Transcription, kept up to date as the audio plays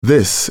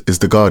This is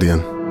The Guardian.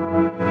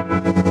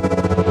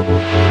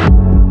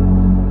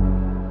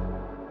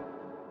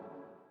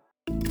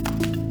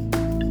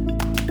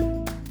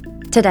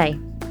 Today,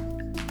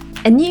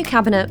 a new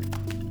cabinet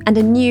and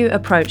a new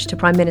approach to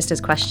Prime Minister's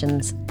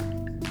questions.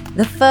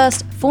 The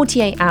first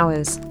 48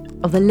 hours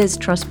of the Liz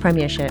Truss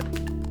premiership.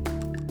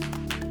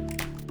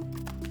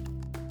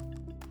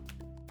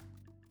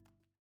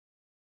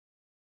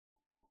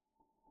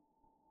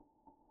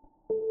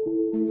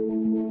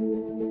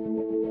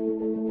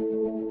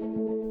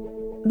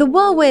 The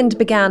whirlwind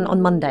began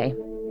on Monday.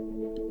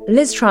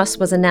 Liz Truss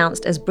was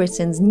announced as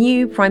Britain's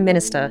new Prime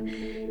Minister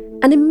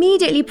and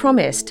immediately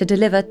promised to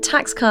deliver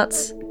tax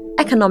cuts,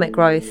 economic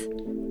growth,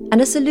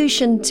 and a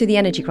solution to the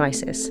energy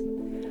crisis.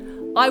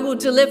 I will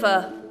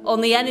deliver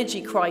on the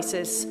energy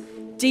crisis,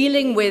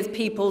 dealing with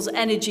people's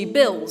energy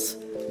bills,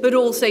 but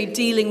also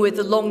dealing with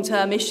the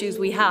long-term issues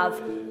we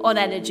have on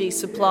energy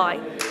supply.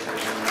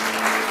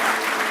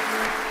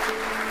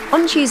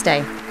 On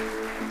Tuesday,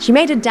 she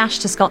made a dash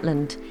to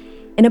Scotland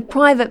in a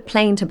private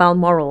plane to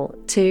Balmoral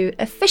to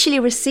officially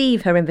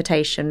receive her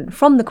invitation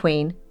from the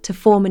Queen to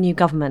form a new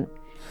government.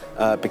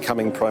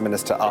 Becoming Prime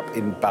Minister up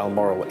in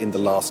Balmoral in the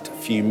last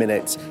few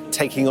minutes,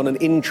 taking on an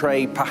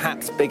in-tray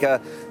perhaps bigger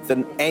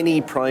than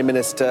any Prime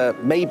Minister,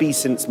 maybe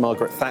since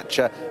Margaret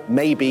Thatcher,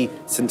 maybe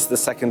since the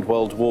Second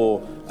World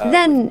War.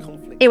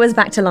 Then it was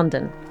back to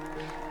London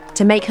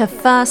to make her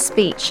first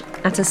speech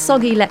at a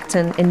soggy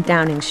lectern in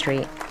Downing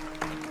Street.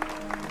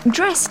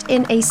 Dressed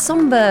in a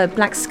sombre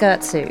black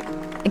skirt suit,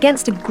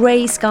 against a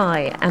grey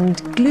sky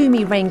and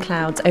gloomy rain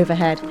clouds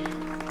overhead,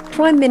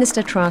 Prime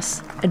Minister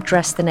Truss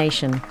addressed the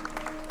nation.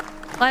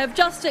 I have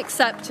just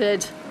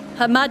accepted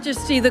Her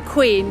Majesty the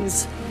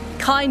Queen's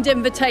kind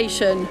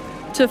invitation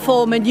to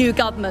form a new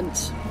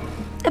government.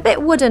 A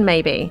bit wooden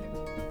maybe,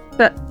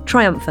 but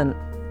triumphant.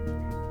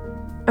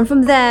 And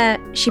from there,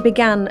 she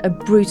began a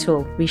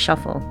brutal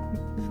reshuffle.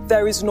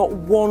 There is not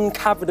one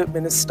cabinet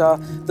minister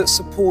that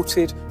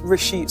supported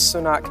Rishi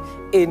Sunak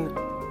in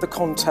the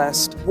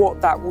contest.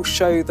 What that will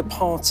show the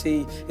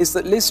party is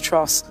that Liz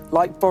Truss,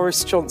 like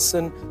Boris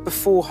Johnson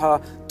before her,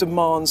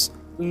 demands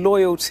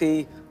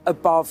loyalty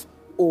above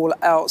all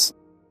else.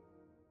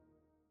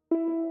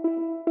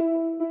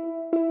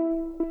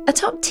 A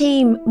top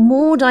team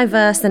more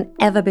diverse than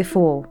ever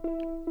before,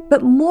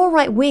 but more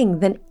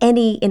right-wing than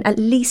any in at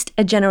least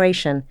a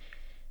generation.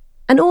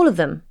 And all of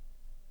them,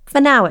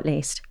 for now at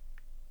least,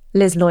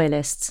 Liz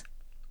loyalists.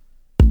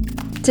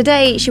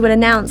 Today, she will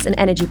announce an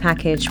energy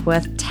package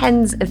worth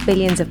tens of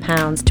billions of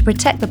pounds to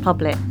protect the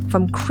public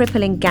from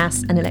crippling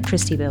gas and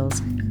electricity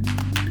bills.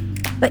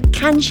 But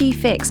can she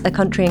fix a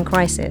country in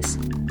crisis?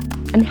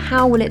 And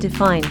how will it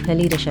define her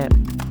leadership?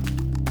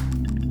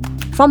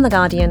 From The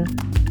Guardian,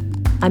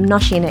 I'm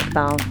Nosheen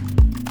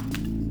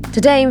Iqbal.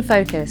 Today in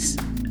Focus,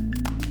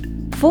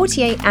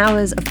 48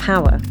 hours of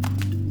power.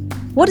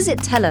 What does it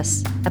tell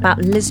us about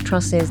Liz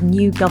Truss's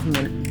new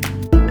government?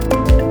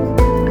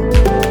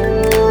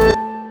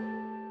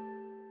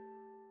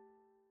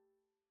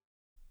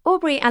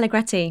 Aubrey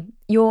Allegretti,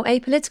 you're a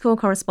political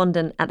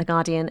correspondent at The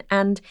Guardian,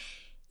 and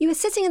you were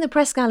sitting in the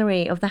press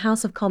gallery of the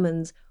House of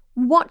Commons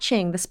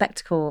watching the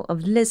spectacle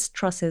of Liz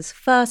Truss's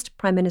first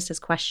Prime Minister's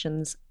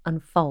questions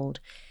unfold.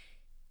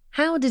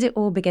 How did it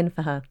all begin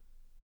for her?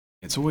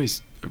 It's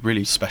always a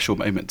really special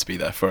moment to be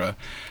there for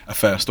a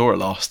first or a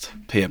last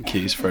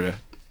PMQs for a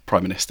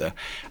Prime Minister.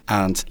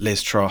 And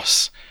Liz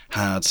Truss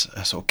had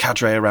a sort of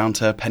cadre around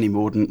her, Penny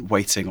Mordaunt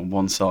waiting on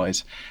one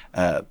side,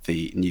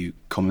 the new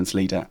Commons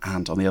leader,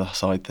 and on the other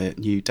side, the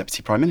new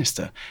Deputy Prime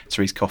Minister,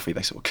 Therese Coffey.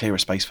 They sort of clear a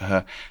space for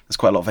her. There's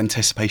quite a lot of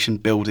anticipation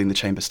building. The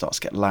chamber starts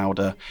to get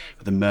louder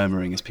with the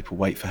murmuring as people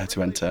wait for her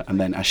to enter. And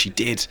then as she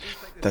did,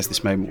 there's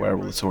this moment where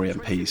all the Tory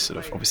MPs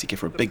sort of obviously give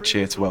her a big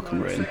cheer to welcome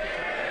her in.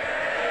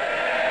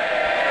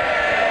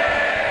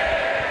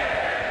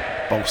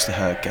 Bolster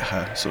her, get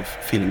her sort of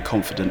feeling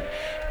confident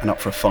and up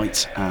for a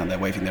fight, and they're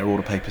waving their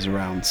order papers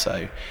around,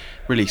 so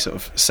really sort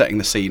of setting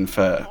the scene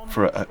for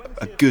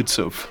a good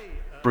sort of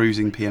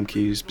bruising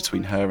PMQs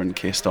between her and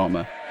Keir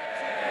Starmer.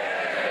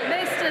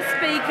 Mr.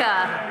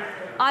 Speaker,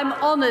 I'm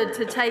honoured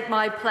to take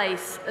my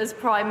place as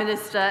Prime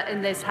Minister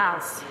in this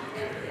House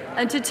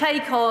and to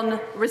take on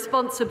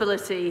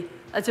responsibility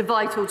at a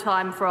vital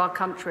time for our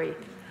country.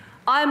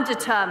 I am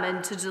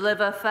determined to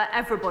deliver for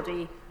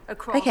everybody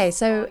across... OK,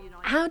 so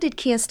how did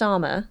Keir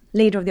Starmer,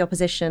 leader of the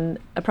opposition,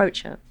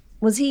 approach her?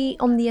 Was he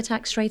on the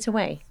attack straight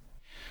away?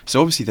 So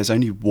obviously there's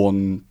only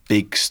one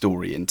big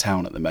story in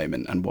town at the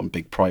moment and one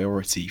big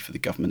priority for the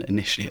government,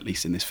 initially at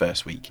least in this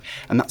first week,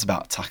 and that's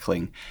about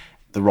tackling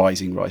the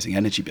rising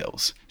energy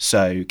bills.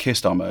 So Keir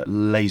Starmer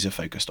laser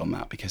focused on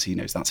that because he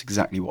knows that's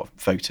exactly what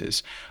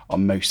voters are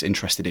most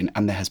interested in,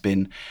 and there has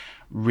been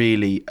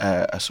really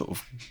a sort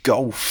of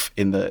gulf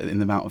in the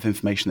amount of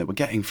information that we're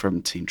getting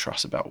from Team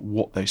Truss about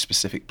what those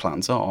specific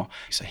plans are.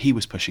 So he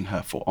was pushing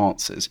her for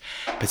answers,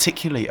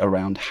 particularly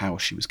around how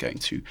she was going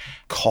to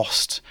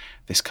cost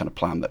this kind of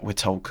plan that we're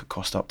told could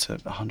cost up to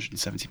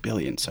 170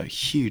 billion. So a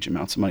huge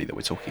amount of money that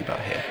we're talking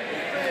about here.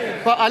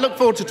 Well, I look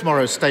forward to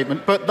tomorrow's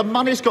statement, but the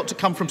money's got to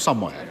come from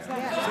somewhere.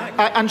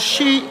 And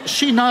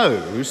she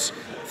knows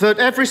that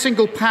every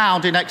single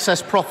pound in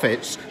excess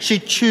profits she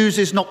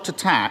chooses not to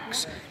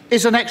tax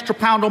is an extra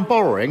pound on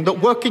borrowing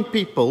that working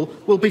people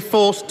will be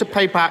forced to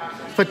pay back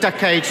for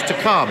decades to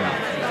come.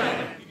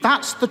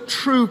 That's the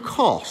true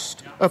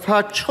cost of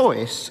her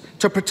choice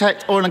to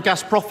protect oil and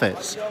gas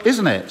profits,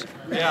 isn't it?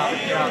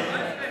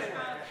 Yeah.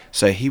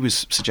 So he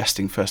was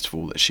suggesting, first of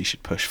all, that she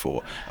should push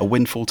for a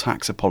windfall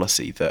tax, a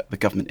policy that the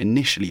government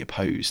initially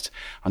opposed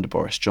under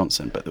Boris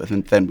Johnson, but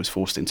then was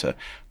forced into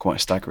quite a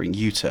staggering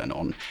U-turn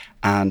on,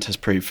 and has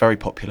proved very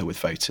popular with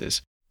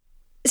voters.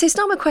 So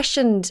Starmer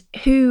questioned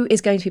who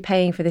is going to be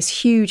paying for this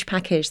huge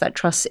package that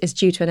Truss is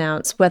due to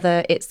announce,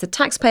 whether it's the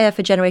taxpayer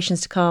for generations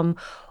to come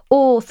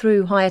or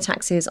through higher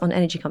taxes on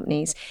energy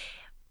companies.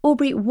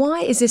 Aubrey,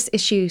 why is this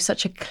issue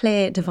such a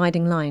clear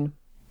dividing line?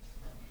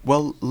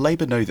 Well,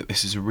 Labour know that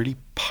this is a really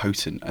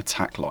potent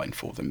attack line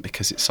for them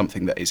because it's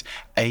something that is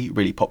A,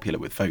 really popular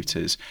with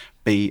voters,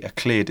 B, a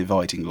clear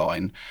dividing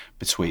line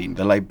between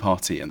the Labour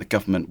Party and the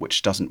government,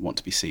 which doesn't want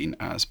to be seen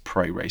as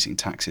pro-raising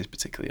taxes,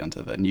 particularly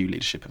under the new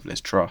leadership of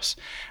Liz Truss,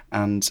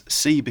 and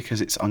C,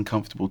 because it's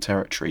uncomfortable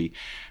territory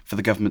for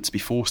the government to be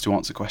forced to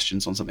answer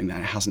questions on something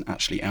that it hasn't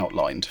actually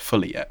outlined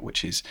fully yet,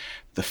 which is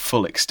the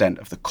full extent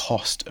of the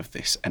cost of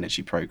this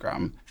energy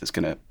programme that's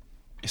going to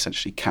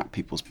essentially cap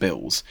people's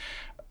bills.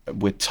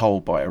 We're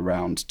told by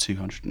around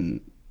 £200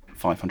 and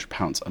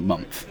 £500 a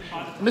month.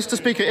 Mr.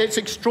 Speaker, it's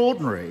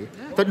extraordinary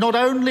that not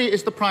only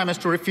is the Prime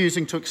Minister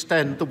refusing to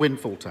extend the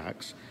windfall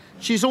tax,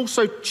 she's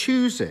also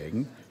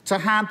choosing to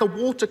hand the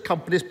water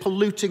companies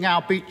polluting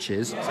our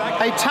beaches a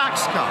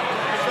tax cut.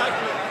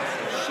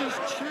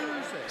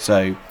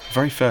 So,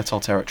 very fertile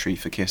territory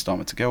for Keir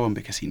Starmer to go on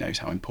because he knows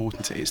how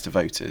important it is to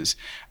voters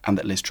and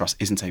that Liz Truss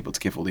isn't able to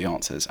give all the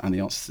answers, and the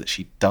answers that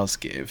she does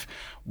give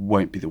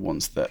won't be the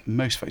ones that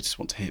most voters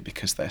want to hear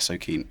because they're so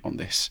keen on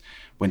this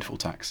windfall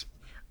tax.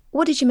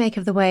 What did you make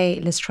of the way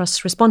Liz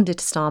Truss responded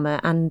to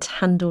Starmer and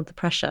handled the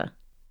pressure?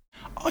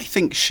 I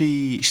think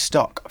she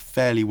stuck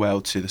fairly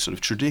well to the sort of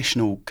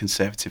traditional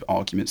Conservative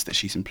arguments that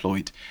she's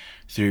employed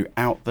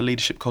throughout the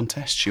leadership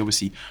contest. She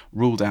obviously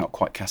ruled out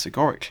quite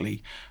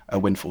categorically a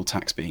windfall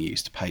tax being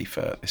used to pay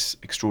for this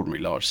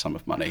extraordinarily large sum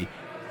of money.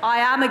 I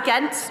am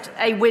against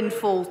a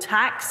windfall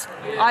tax.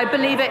 I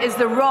believe it is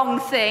the wrong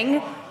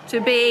thing to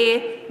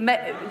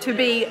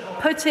be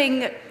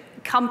putting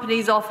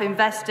companies off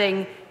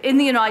investing in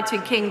the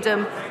United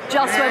Kingdom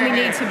just when we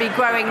need to be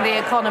growing the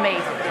economy.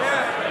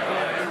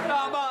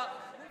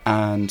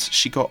 And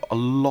she got a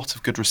lot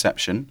of good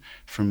reception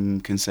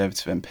from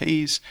Conservative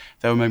MPs.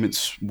 There were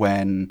moments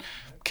when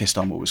Keir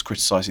Starmer was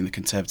criticising the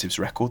Conservatives'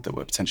 record that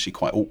were potentially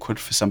quite awkward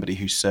for somebody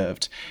who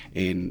served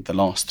in the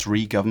last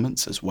three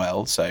governments as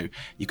well. So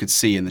you could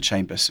see in the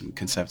chamber some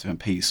Conservative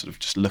MPs sort of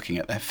just looking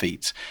at their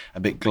feet a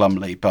bit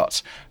glumly.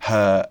 But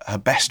her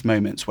best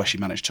moments where she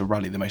managed to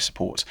rally the most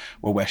support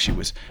were where she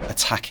was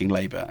attacking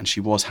Labour, and she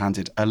was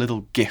handed a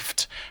little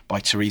gift by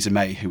Theresa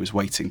May, who was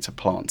waiting to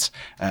plant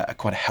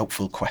quite a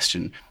helpful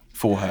question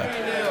for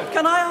her.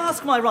 Can I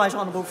ask my right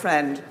honourable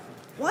friend,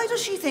 why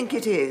does she think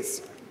it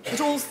is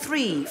that all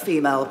three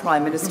female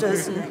Prime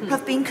Ministers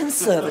have been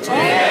Conservative?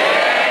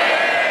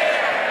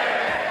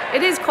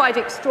 It is quite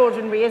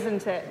extraordinary,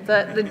 isn't it,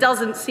 that there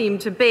doesn't seem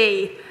to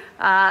be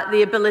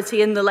the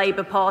ability in the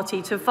Labour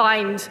Party to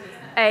find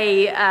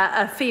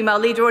a female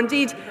leader, or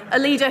indeed a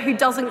leader who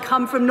doesn't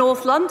come from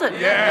North London. I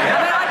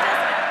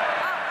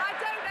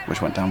don't know.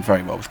 Which went down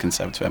very well with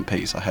Conservative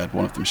MPs. I heard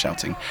one of them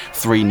shouting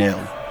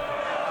 3-0.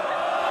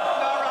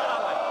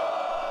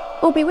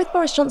 Aubrey, with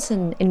Boris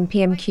Johnson in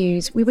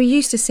PMQs, we were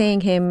used to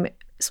seeing him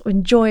sort of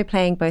enjoy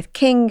playing both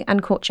King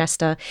and court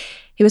jester.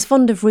 He was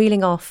fond of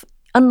reeling off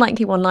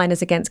unlikely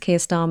one-liners against Keir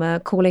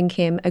Starmer, calling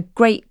him a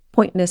great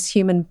pointless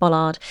human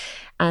bollard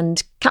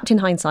and Captain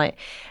Hindsight.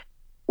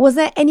 Was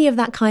there any of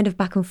that kind of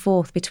back and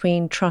forth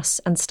between Truss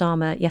and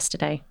Starmer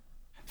yesterday?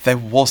 There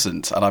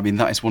wasn't, and I mean,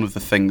 that is one of the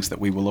things that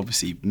we will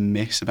obviously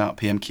miss about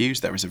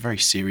PMQs. There is a very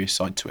serious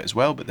side to it as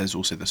well, but there's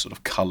also the sort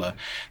of colour,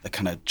 the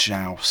kind of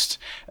joust,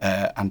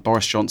 and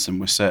Boris Johnson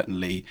was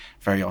certainly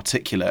very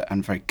articulate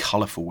and very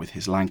colourful with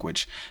his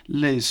language.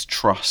 Liz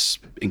Truss,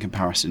 in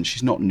comparison,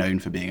 she's not known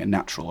for being a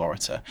natural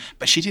orator,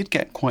 but she did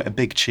get quite a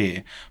big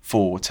cheer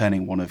for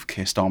turning one of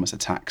Keir Starmer's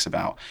attacks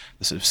about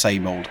the sort of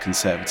same old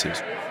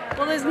Conservatives.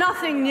 Well, there's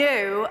nothing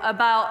new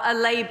about a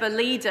Labour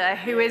leader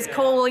who is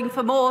calling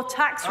for more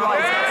tax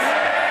rises.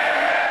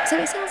 So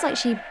it sounds like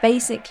she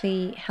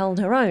basically held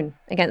her own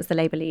against the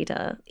Labour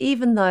leader,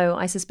 even though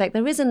I suspect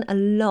there isn't a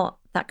lot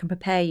that can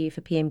prepare you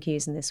for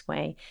PMQs in this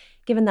way,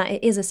 given that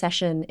it is a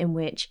session in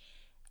which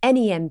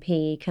any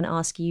MP can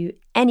ask you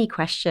any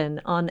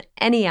question on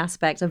any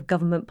aspect of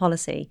government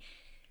policy.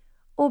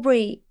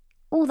 Aubrey,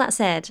 all that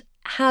said,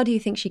 how do you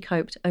think she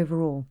coped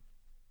overall?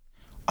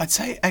 I'd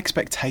say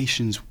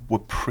expectations were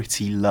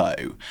pretty low.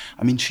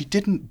 I mean, she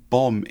didn't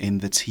bomb in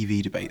the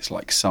TV debates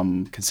like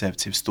some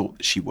Conservatives thought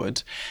that she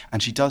would,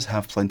 and she does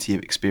have plenty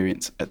of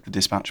experience at the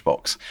dispatch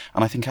box,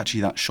 and I think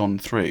actually that shone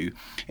through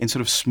in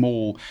sort of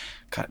small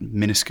kind of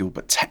minuscule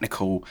but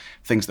technical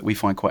things that we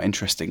find quite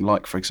interesting,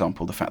 like, for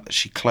example, the fact that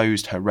she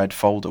closed her red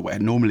folder where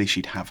normally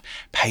she'd have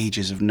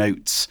pages of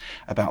notes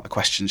about the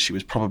questions she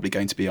was probably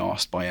going to be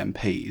asked by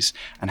MPs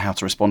and how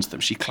to respond to them.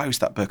 She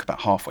closed that book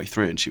about halfway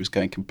through and she was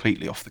going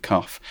completely off the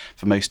cuff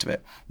for most of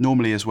it.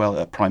 Normally as well,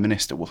 a Prime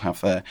Minister will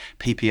have their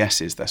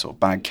PPSs, their sort of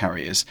bag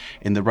carriers,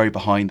 in the row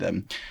behind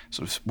them,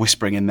 sort of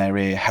whispering in their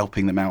ear,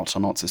 helping them out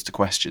on answers to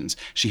questions.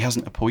 She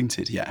hasn't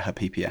appointed yet her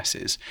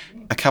PPSs.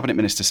 A Cabinet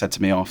Minister said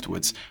to me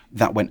afterwards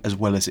that went as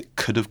well as it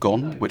could have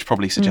gone, which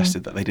probably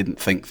suggested that they didn't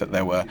think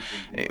that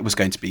it was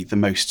going to be the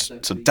most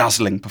sort of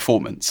dazzling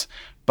performance.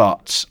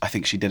 But I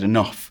think she did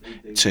enough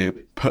to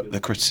put the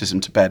criticism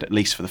to bed, at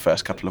least for the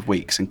first couple of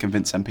weeks, and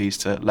convince MPs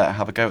to let her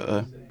have a go at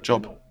the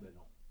job.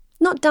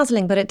 Not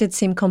dazzling, but it did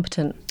seem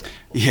competent.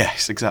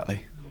 Yes,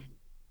 exactly.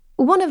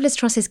 One of Liz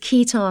Truss's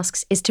key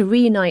tasks is to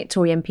reunite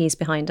Tory MPs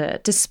behind her,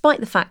 despite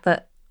the fact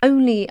that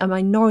only a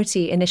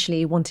minority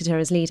initially wanted her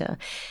as leader.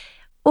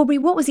 Aubrey,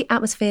 what was the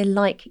atmosphere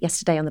like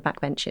yesterday on the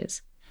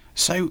backbenches?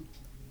 So,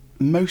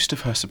 most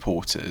of her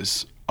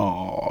supporters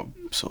are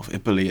sort of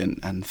ebullient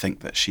and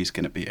think that she's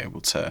going to be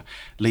able to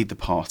lead the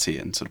party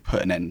and sort of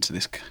put an end to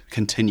this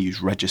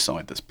continued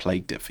regicide that's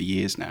plagued it for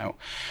years now.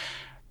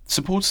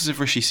 Supporters of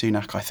Rishi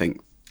Sunak, I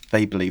think,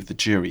 they believe the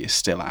jury is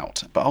still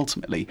out, but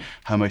ultimately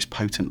her most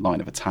potent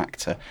line of attack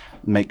to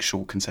make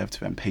sure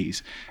Conservative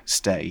MPs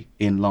stay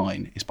in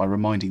line is by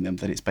reminding them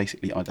that it's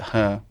basically either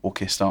her or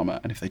Keir Starmer,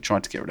 and if they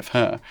tried to get rid of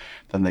her,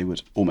 then they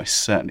would almost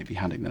certainly be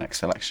handing the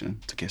next election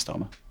to Keir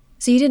Starmer.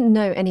 So you didn't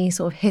know any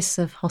sort of hiss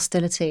of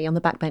hostility on the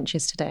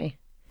backbenches today?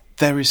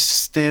 There is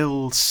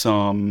still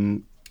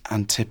some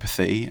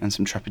antipathy and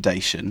some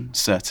trepidation,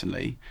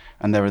 certainly,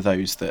 and there are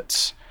those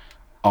that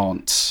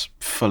aren't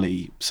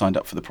fully signed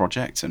up for the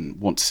project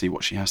and want to see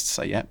what she has to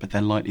say yet, but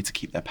they're likely to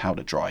keep their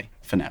powder dry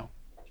for now.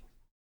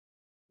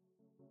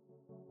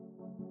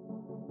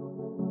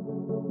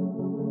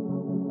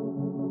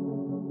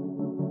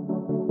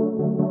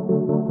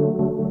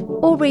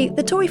 Aubrey,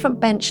 the Tory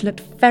front bench looked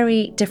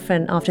very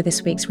different after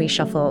this week's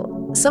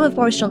reshuffle. Some of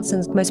Boris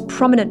Johnson's most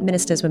prominent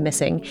ministers were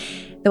missing.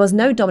 There was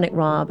no Dominic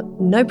Raab,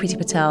 no Priti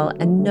Patel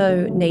and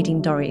no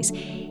Nadine Dorries.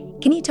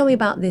 Can you tell me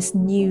about this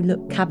new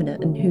look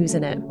cabinet and who's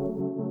in it?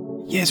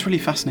 Yeah, it's really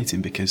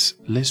fascinating because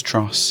Liz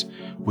Truss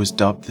was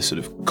dubbed the sort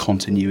of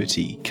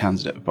continuity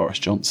candidate of Boris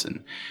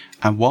Johnson.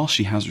 And while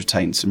she has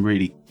retained some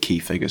really key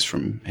figures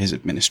from his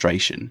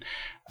administration,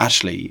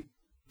 actually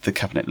the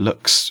cabinet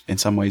looks in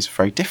some ways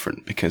very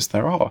different because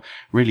there are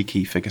really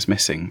key figures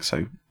missing.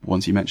 So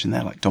ones you mentioned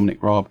there, like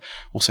Dominic Raab,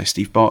 also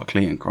Steve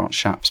Barclay and Grant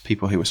Shapps,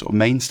 people who were sort of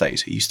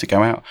mainstays who used to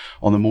go out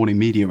on the morning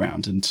media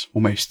round and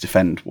almost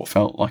defend what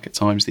felt like at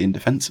times the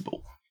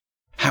indefensible.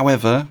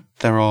 However,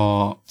 there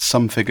are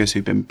some figures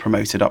who've been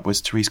promoted upwards.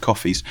 Therese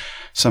Coffey's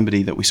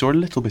somebody that we saw a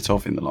little bit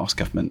of in the last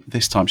government.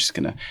 This time she's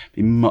going to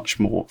be much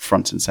more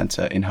front and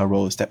centre in her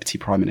role as Deputy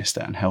Prime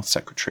Minister and Health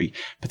Secretary,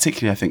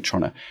 particularly, I think,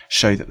 trying to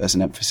show that there's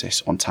an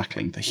emphasis on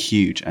tackling the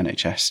huge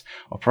NHS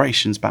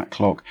operations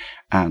backlog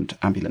and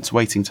ambulance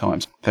waiting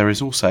times. There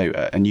is also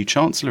a new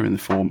Chancellor in the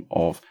form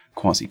of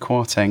Kwasi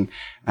Kwarteng,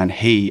 and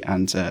he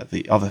and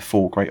the other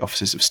four great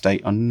officers of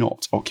state are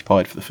not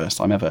occupied for the first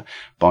time ever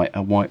by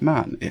a white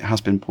man. It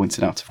has been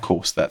pointed out, of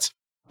course, that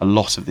a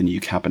lot of the new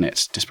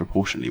cabinet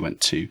disproportionately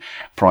went to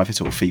private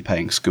or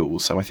fee-paying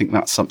schools. So I think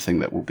that's something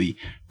that will be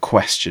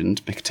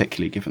questioned,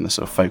 particularly given the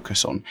sort of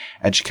focus on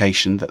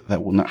education that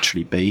there will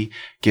naturally be,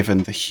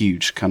 given the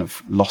huge kind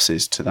of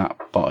losses to that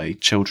by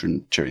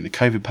children during the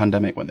COVID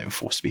pandemic when they were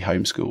forced to be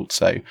homeschooled.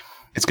 So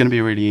it's going to be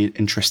a really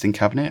interesting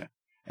cabinet.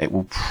 It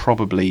will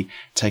probably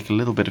take a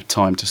little bit of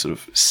time to sort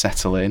of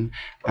settle in,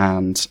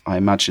 and I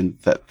imagine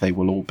that they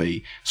will all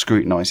be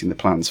scrutinising the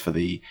plans for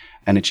the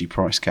energy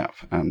price cap,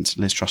 and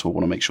Liz Truss will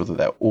want to make sure that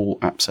they're all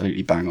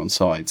absolutely bang on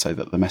side so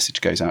that the message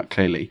goes out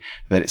clearly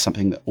that it's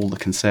something that all the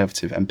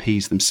Conservative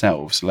MPs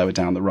themselves lower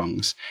down the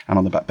rungs and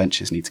on the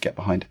backbenches need to get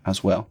behind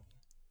as well.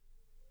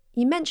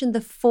 You mentioned the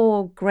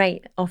four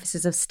great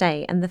officers of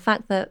state and the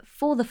fact that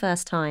for the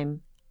first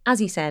time,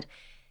 as you said,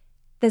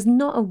 there's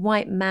not a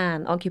white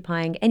man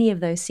occupying any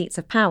of those seats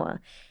of power.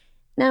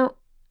 Now,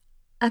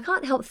 I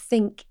can't help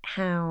think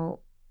how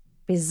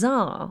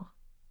bizarre,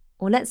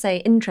 or let's say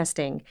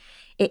interesting,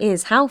 it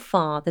is how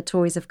far the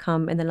Tories have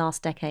come in the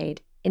last decade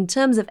in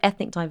terms of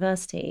ethnic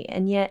diversity,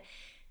 and yet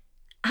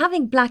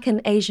having black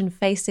and Asian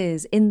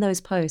faces in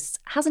those posts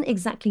hasn't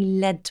exactly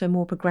led to a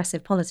more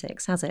progressive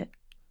politics, has it?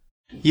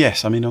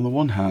 Yes, I mean, on the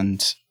one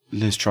hand,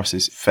 Liz Truss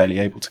is fairly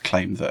able to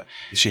claim that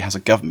she has a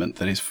government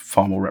that is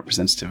far more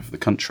representative of the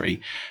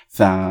country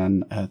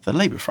than the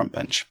Labour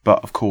frontbench.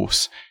 But of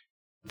course,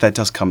 there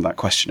does come that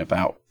question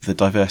about the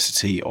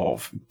diversity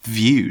of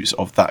views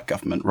of that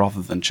government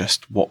rather than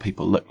just what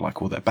people look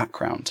like or their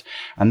background.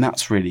 And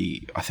that's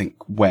really, I think,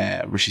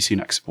 where Rishi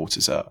Sunak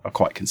supporters are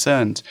quite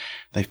concerned.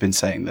 They've been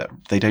saying that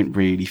they don't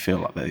really feel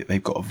like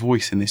they've got a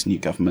voice in this new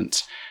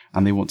government,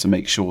 and they want to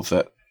make sure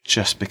that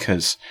just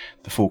because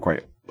the four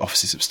great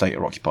offices of state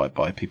are occupied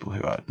by people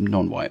who are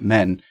non-white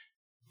men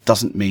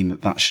doesn't mean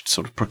that should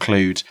sort of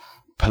preclude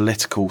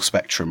political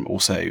spectrum,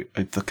 also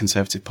the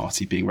Conservative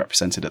Party being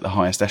represented at the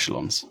highest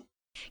echelons.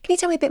 Can you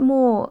tell me a bit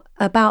more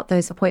about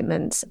those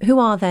appointments? Who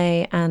are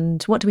they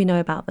and what do we know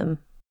about them?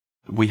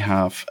 We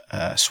have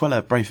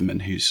Suella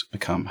Braverman, who's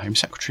become Home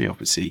Secretary,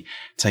 obviously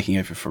taking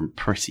over from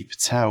Priti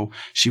Patel.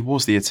 She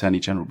was the Attorney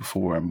General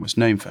before and was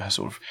known for her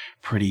sort of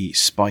pretty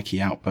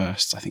spiky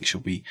outbursts. I think she'll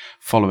be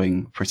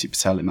following Priti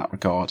Patel in that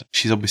regard.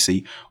 She's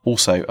obviously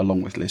also,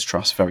 along with Liz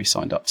Truss, very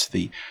signed up to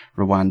the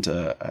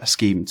Rwanda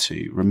scheme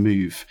to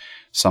remove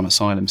some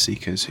asylum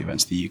seekers who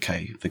enter the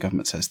UK, the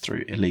government says,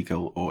 through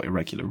illegal or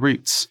irregular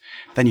routes.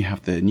 Then you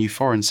have the new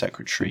Foreign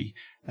Secretary,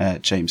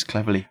 James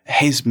Cleverly.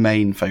 His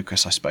main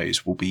focus, I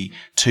suppose, will be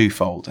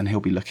twofold, and he'll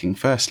be looking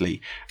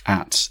firstly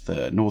at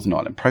the Northern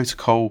Ireland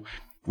Protocol,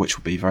 which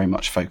will be very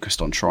much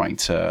focused on trying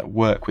to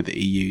work with the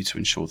EU to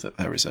ensure that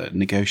there is a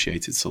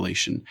negotiated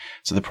solution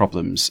to the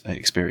problems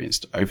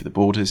experienced over the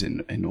borders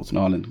in Northern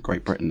Ireland,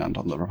 Great Britain, and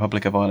on the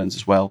Republic of Ireland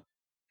as well.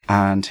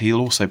 And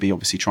he'll also be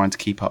obviously trying to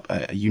keep up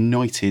a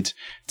united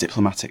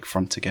diplomatic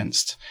front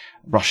against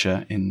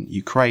Russia in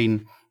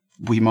Ukraine.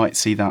 We might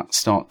see that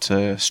start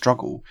to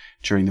struggle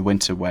during the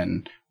winter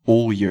when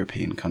all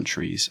European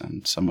countries,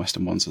 and some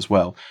Western ones as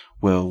well,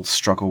 will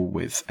struggle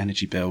with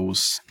energy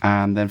bills.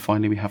 And then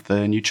finally we have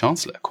the new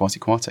Chancellor, Kwasi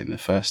Kwarteng, the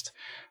first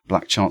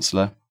black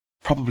Chancellor.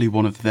 Probably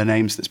one of the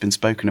names that's been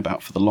spoken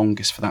about for the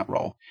longest for that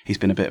role. He's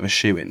been a bit of a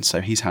shoo-in, so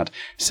he's had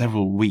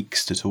several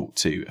weeks to talk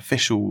to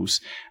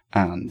officials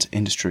and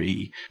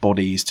industry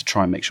bodies to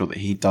try and make sure that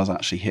he does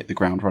actually hit the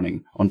ground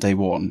running on day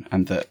one,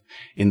 and that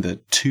in the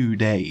 2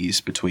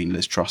 days between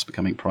Liz Truss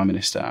becoming Prime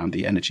Minister and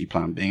the energy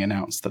plan being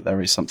announced, that there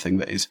is something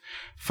that is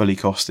fully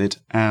costed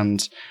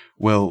and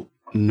will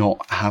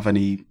not have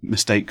any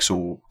mistakes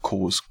or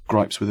cause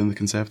gripes within the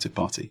Conservative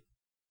Party.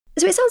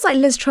 So it sounds like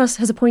Liz Truss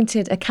has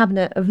appointed a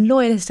cabinet of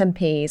loyalist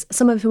MPs,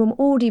 some of whom have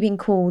already been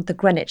called the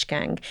Greenwich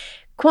Gang.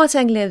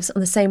 Kwarteng lives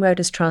on the same road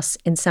as Truss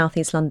in South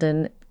East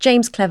London.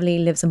 James Cleverly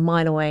lives a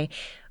mile away.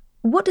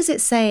 What does it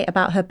say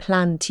about her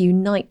plan to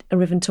unite a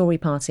riven Tory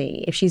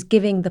party if she's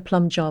giving the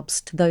plum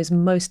jobs to those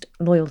most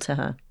loyal to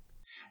her?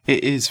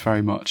 It is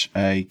very much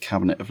a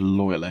cabinet of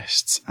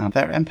loyalists, and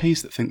there are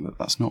MPs that think that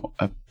that's not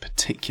a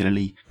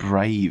particularly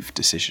brave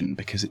decision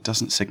because it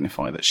doesn't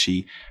signify that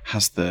she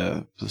has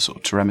the sort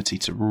of temerity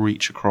to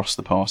reach across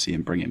the party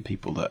and bring in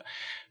people that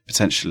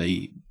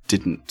potentially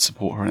didn't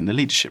support her in the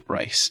leadership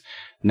race.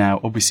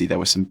 Now, obviously, there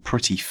were some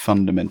pretty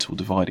fundamental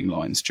dividing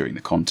lines during the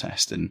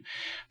contest, and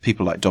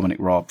people like Dominic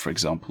Raab, for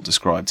example,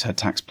 described her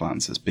tax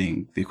plans as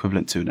being the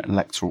equivalent to an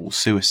electoral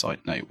suicide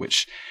note,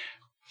 which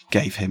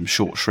gave him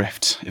short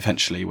shrift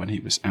eventually when he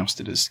was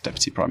ousted as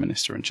Deputy Prime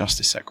Minister and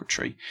Justice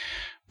Secretary.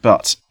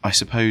 But I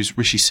suppose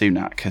Rishi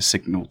Sunak has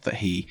signalled that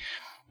he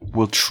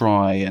will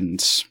try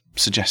and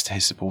suggest to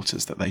his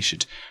supporters that they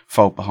should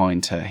fold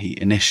behind her. He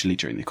initially,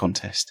 during the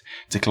contest,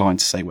 declined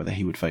to say whether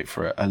he would vote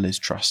for a Liz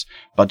Truss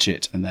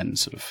budget, and then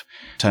sort of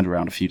turned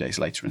around a few days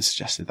later and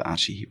suggested that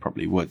actually he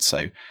probably would.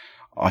 So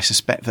I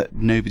suspect that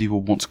nobody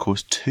will want to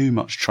cause too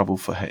much trouble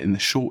for her in the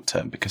short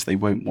term because they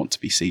won't want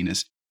to be seen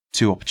as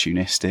too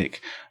opportunistic,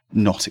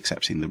 not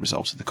accepting the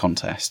result of the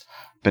contest.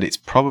 But it's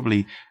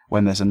probably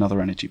when there's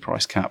another energy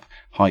price cap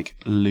hike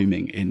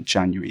looming in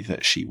January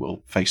that she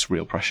will face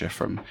real pressure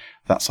from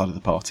that side of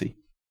the party.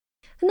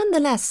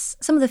 Nonetheless,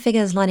 some of the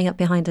figures lining up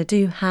behind her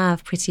do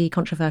have pretty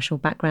controversial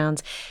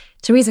backgrounds.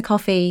 Theresa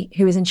Coffey,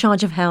 who is in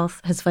charge of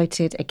health, has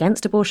voted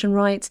against abortion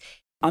rights.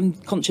 I'm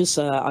conscious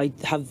I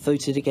have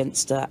voted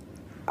against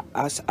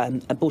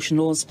abortion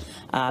laws.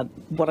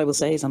 What I will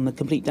say is I'm a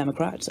complete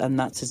Democrat, and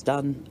that is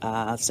done.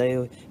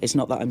 So it's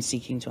not that I'm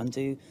seeking to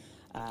undo.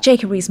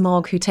 Jacob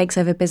Rees-Mogg, who takes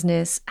over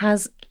business,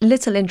 has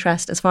little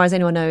interest, as far as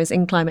anyone knows,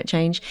 in climate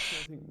change.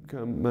 I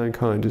think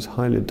mankind is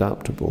highly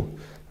adaptable,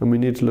 and we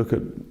need to look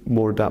at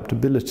more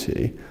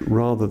adaptability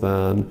rather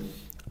than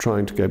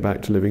trying to go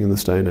back to living in the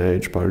Stone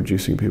Age by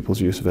reducing people's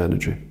use of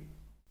energy.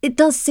 It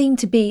does seem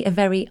to be a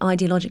very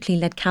ideologically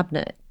led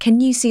cabinet. Can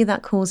you see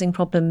that causing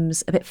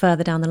problems a bit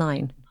further down the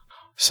line?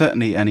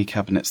 Certainly any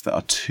cabinets that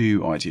are too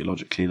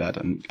ideologically led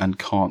and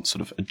can't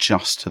sort of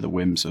adjust to the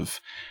whims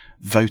of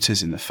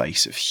voters in the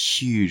face of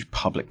huge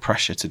public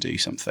pressure to do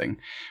something.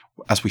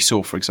 As we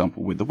saw, for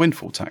example, with the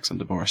windfall tax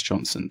under Boris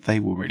Johnson, they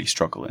will really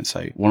struggle. And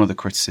so one of the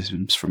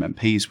criticisms from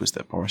MPs was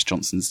that Boris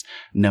Johnson's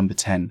number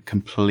 10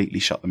 completely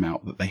shut them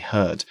out, that they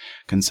heard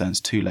concerns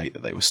too late,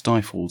 that they were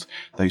stifled,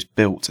 those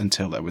built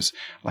until there was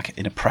like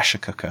in a pressure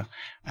cooker,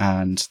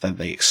 and then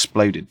they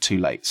exploded too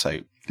late. So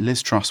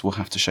Liz Truss will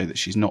have to show that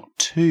she's not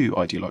too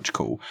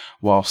ideological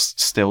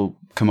whilst still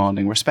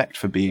commanding respect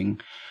for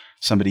being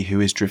somebody who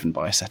is driven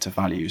by a set of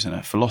values and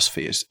a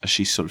philosophy, as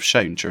she's sort of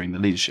shown during the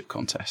leadership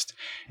contest.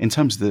 In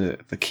terms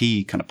of the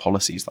key kind of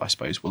policies that I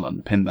suppose will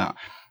underpin that,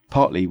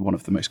 partly one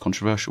of the most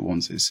controversial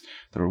ones is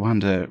the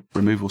Rwanda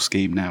removal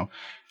scheme. Now,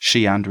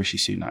 She and Rishi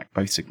Sunak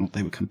both signalled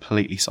they were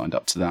completely signed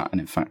up to that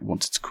and in fact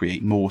wanted to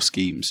create more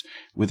schemes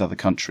with other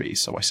countries.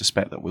 So I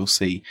suspect that we'll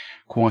see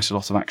quite a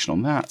lot of action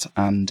on that,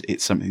 and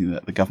it's something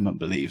that the government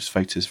believes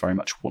voters very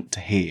much want to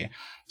hear.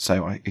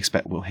 So I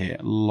expect we'll hear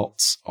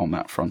lots on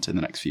that front in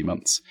the next few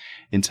months.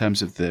 In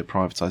terms of the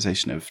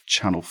privatisation of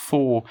Channel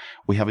 4,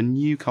 we have a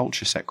new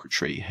culture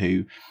secretary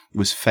who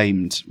was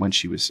famed when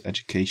she was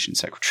education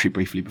secretary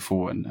briefly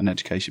before and an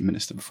education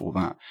minister before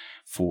that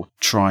for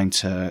trying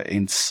to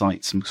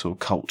incite some sort of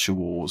culture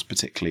wars,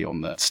 particularly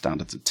on the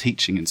standards of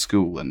teaching in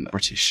school and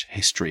British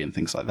history and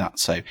things like that.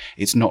 So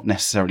it's not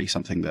necessarily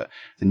something that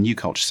the new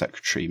culture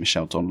secretary,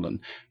 Michelle Donnellan,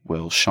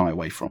 will shy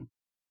away from.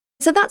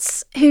 So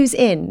that's who's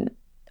in.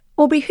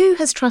 Aubrey, who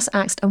has Truss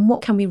axed and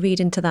what can we read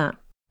into that?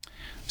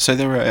 So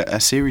there are a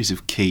series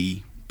of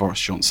key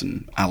Boris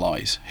Johnson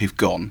allies who've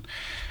gone.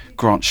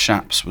 Grant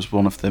Shapps was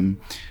one of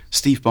them.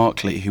 Steve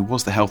Barclay, who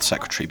was the health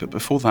secretary, but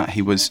before that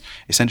he was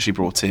essentially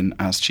brought in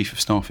as chief of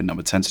staff in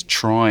Number 10 to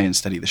try and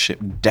steady the ship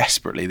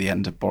desperately at the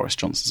end of Boris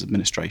Johnson's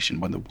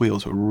administration when the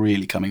wheels were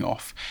really coming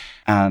off.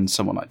 And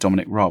someone like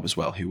Dominic Raab as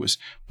well, who was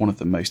one of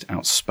the most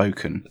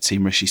outspoken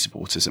Team Rishi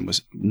supporters and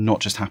was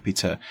not just happy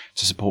to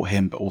support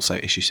him, but also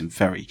issue some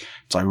very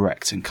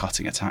direct and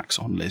cutting attacks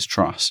on Liz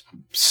Truss.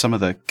 Some of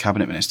the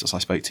cabinet ministers I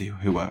spoke to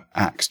who were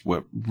axed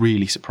were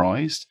really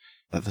surprised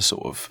at the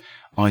sort of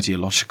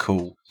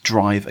ideological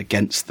drive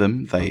against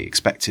them. They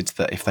expected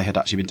that if they had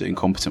actually been doing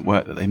competent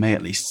work, that they may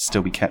at least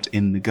still be kept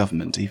in the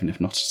government, even if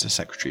not at a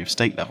Secretary of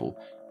State level.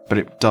 But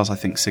it does, I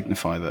think,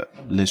 signify that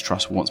Liz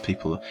Truss wants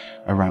people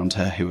around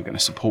her who are going to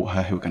support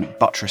her, who are going to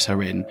buttress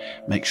her in,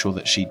 make sure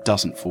that she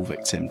doesn't fall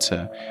victim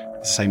to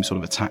the same sort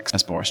of attacks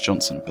as Boris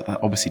Johnson. But that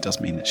obviously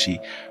does mean that she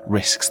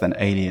risks then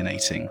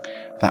alienating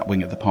that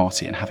wing of the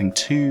party, and having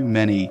too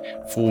many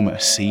former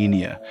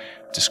senior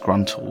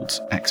disgruntled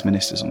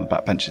ex-ministers on the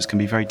backbenches can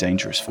be very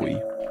dangerous for you.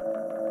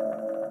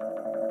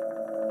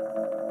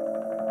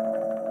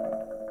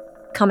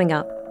 Coming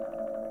up,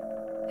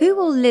 who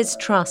will Liz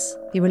Truss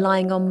be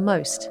relying on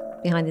most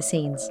behind the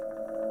scenes?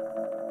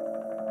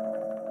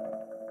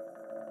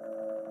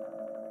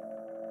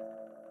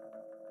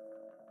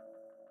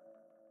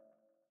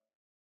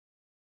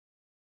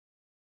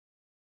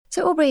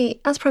 So,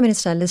 Aubrey, as Prime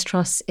Minister, Liz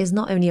Truss is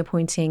not only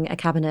appointing a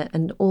cabinet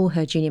and all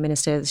her junior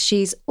ministers,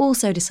 she's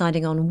also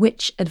deciding on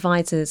which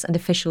advisors and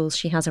officials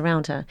she has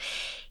around her.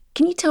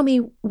 Can you tell me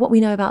what we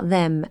know about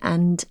them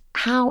and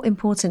how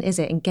important is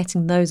it in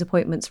getting those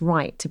appointments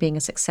right to being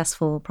a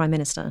successful Prime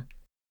Minister?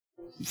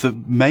 The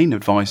main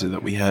advisor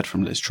that we heard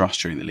from Liz Truss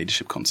during the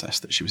leadership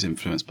contest that she was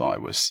influenced by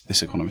was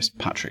this economist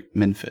Patrick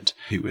Minford,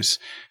 who was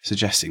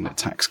suggesting that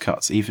tax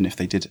cuts, even if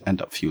they did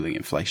end up fueling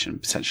inflation,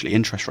 potentially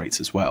interest rates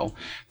as well,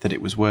 that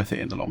it was worth it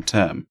in the long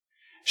term.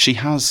 She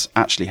has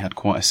actually had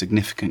quite a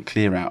significant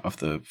clear out of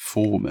the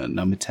former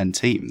Number 10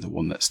 team, the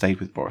one that stayed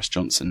with Boris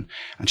Johnson,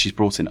 and she's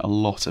brought in a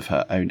lot of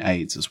her own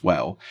aides as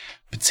well,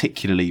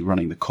 particularly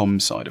running the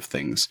comms side of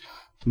things.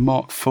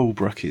 Mark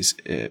Fulbrook is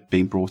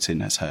being brought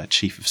in as her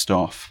chief of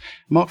staff.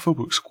 Mark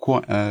Fulbrook's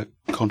quite a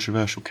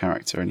controversial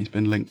character, and he's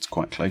been linked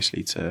quite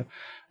closely to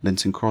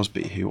Lynton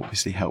Crosby, who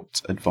obviously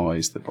helped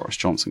advise the Boris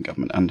Johnson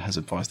government and has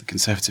advised the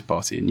Conservative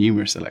Party in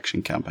numerous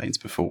election campaigns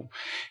before.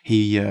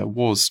 He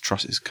was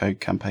Truss's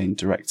co-campaign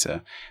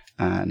director,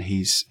 and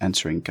he's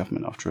entering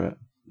government after a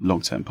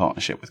long-term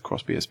partnership with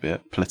Crosby as a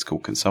political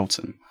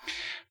consultant.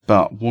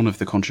 But one of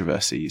the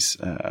controversies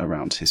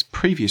around his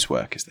previous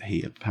work is that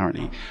he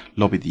apparently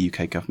lobbied the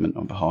UK government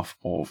on behalf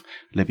of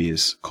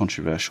Libya's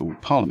controversial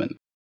parliament.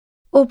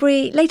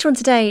 Aubrey, later on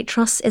today,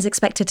 Truss is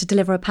expected to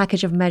deliver a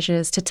package of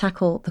measures to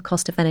tackle the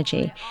cost of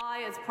energy.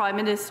 I, as Prime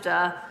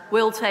Minister,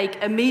 will take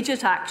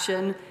immediate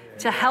action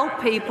to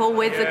help people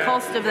with the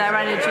cost of their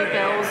energy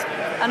bills,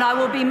 and I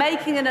will be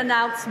making an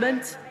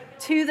announcement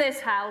to this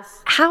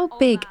House. How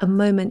big a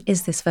moment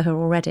is this for her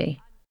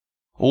already?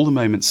 All the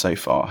moments so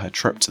far, her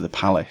trip to the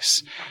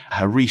palace,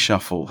 her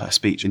reshuffle, her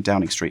speech in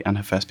Downing Street and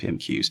her first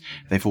PMQs,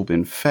 they've all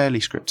been fairly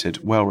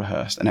scripted, well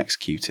rehearsed and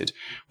executed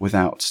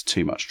without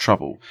too much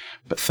trouble.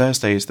 But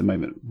Thursday is the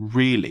moment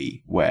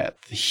really where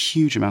the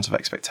huge amount of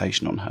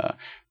expectation on her,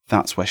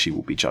 that's where she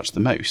will be judged the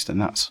most, and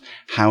that's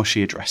how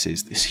she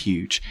addresses this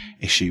huge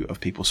issue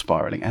of people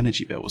spiralling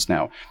energy bills.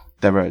 Now,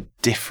 there are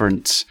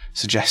different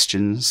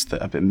suggestions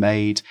that have been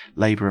made.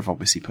 Labour have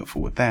obviously put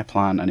forward their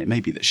plan, and it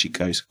may be that she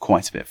goes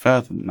quite a bit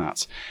further than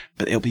that,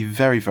 but it'll be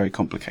very, very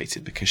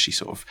complicated because she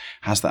sort of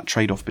has that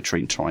trade-off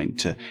between trying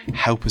to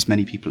help as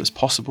many people as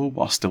possible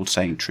while still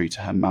staying true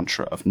to her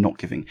mantra of not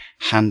giving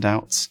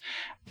handouts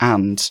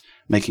and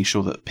making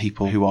sure that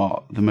people who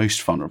are the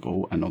most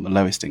vulnerable and on the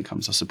lowest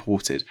incomes are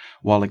supported,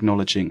 while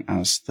acknowledging,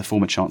 as the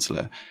former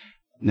Chancellor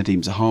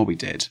Nadhim Zahawi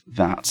did,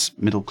 that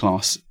middle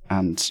class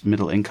and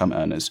middle income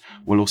earners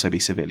will also be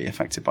severely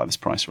affected by this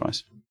price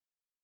rise.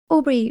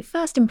 Aubrey,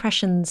 first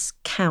impressions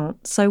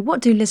count. So what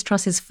do Liz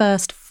Truss's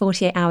first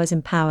 48 hours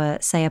in power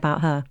say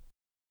about her?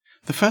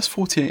 The first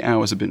 48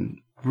 hours have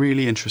been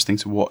really interesting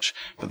to watch,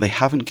 but they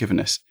haven't given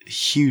us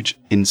huge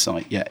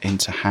insight yet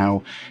into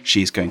how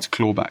she is going to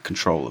claw back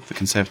control of the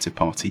Conservative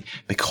Party,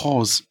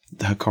 because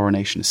her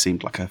coronation has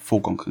seemed like a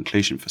foregone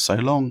conclusion for so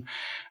long,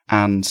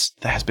 and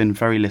there has been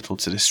very little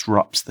to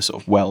disrupt the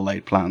sort of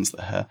well-laid plans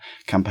that her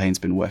campaign's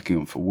been working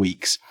on for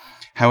weeks.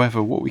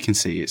 However, what we can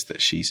see is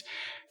that she's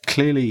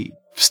clearly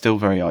still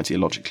very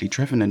ideologically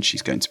driven, and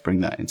she's going to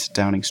bring that into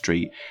Downing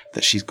Street,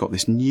 that she's got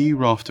this new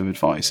raft of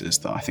advisors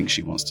that I think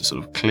she wants to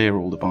sort of clear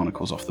all the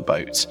barnacles off the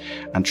boat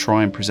and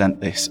try and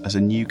present this as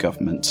a new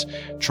government,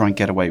 try and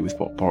get away with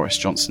what Boris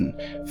Johnson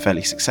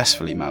fairly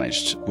successfully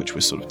managed, which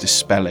was sort of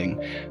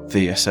dispelling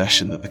the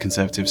assertion that the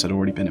Conservatives had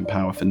already been in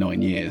power for 9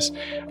 years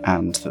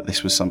and that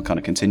this was some kind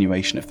of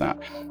continuation of that.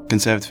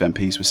 Conservative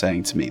MPs were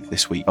saying to me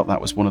this week that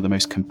was one of the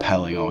most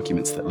compelling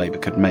arguments that Labour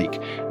could make,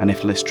 and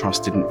if Liz Truss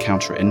didn't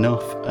counter it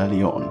enough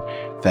early on,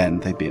 then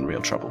they'd be in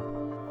real trouble.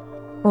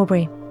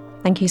 Aubrey,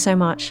 thank you so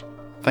much.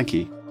 Thank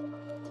you.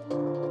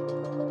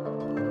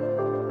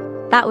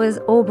 That was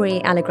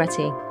Aubrey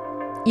Allegretti.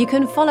 You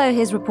can follow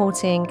his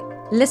reporting,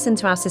 listen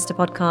to our sister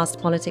podcast,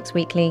 Politics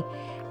Weekly,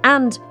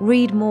 and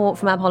read more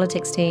from our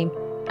politics team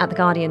at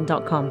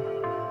theguardian.com.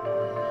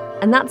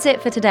 And that's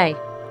it for today.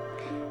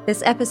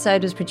 This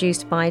episode was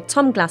produced by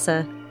Tom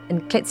Glasser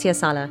and Klitsia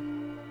Sala.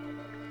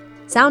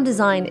 Sound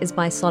design is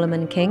by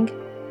Solomon King.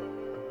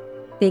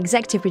 The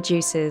executive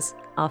producers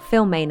are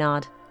Phil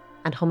Maynard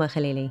and Homer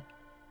Khalili.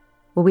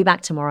 We'll be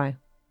back tomorrow.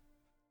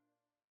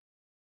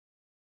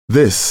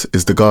 This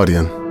is The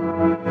Guardian.